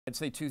I'd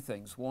say two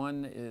things.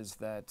 One is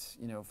that,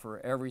 for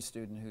every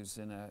student who's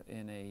in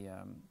a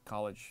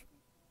college,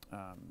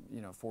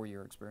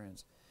 4-year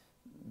experience,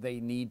 they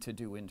need to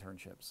do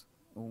internships.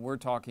 When we're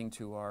talking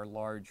to our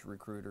large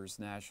recruiters,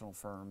 national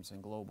firms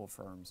and global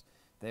firms,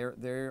 they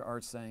are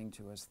saying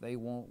to us they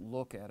won't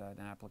look at an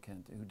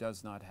applicant who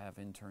does not have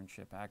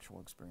internship actual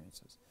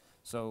experiences.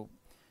 So,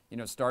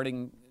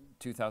 starting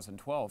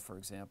 2012, for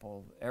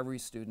example, every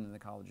student in the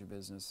College of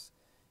Business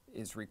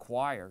is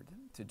required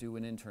to do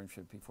an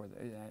internship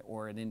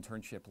or an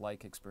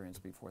internship-like experience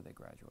before they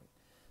graduate.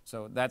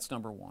 So that's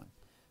number one.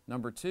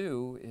 Number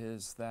two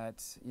is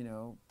that,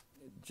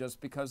 just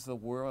because the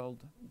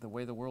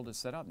way the world is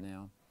set up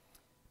now,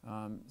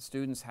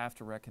 students have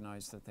to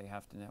recognize that they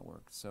have to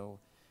network. So,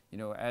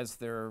 as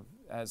they're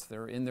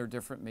in their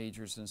different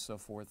majors and so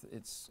forth,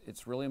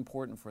 it's really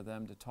important for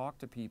them to talk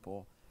to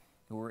people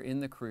who are in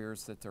the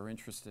careers that they're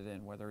interested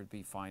in, whether it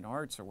be fine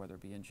arts or whether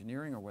it be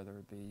engineering or whether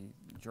it be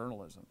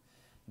journalism.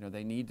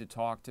 They need to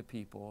talk to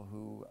people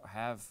who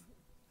have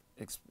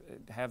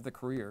the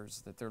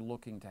careers that they're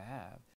looking to have.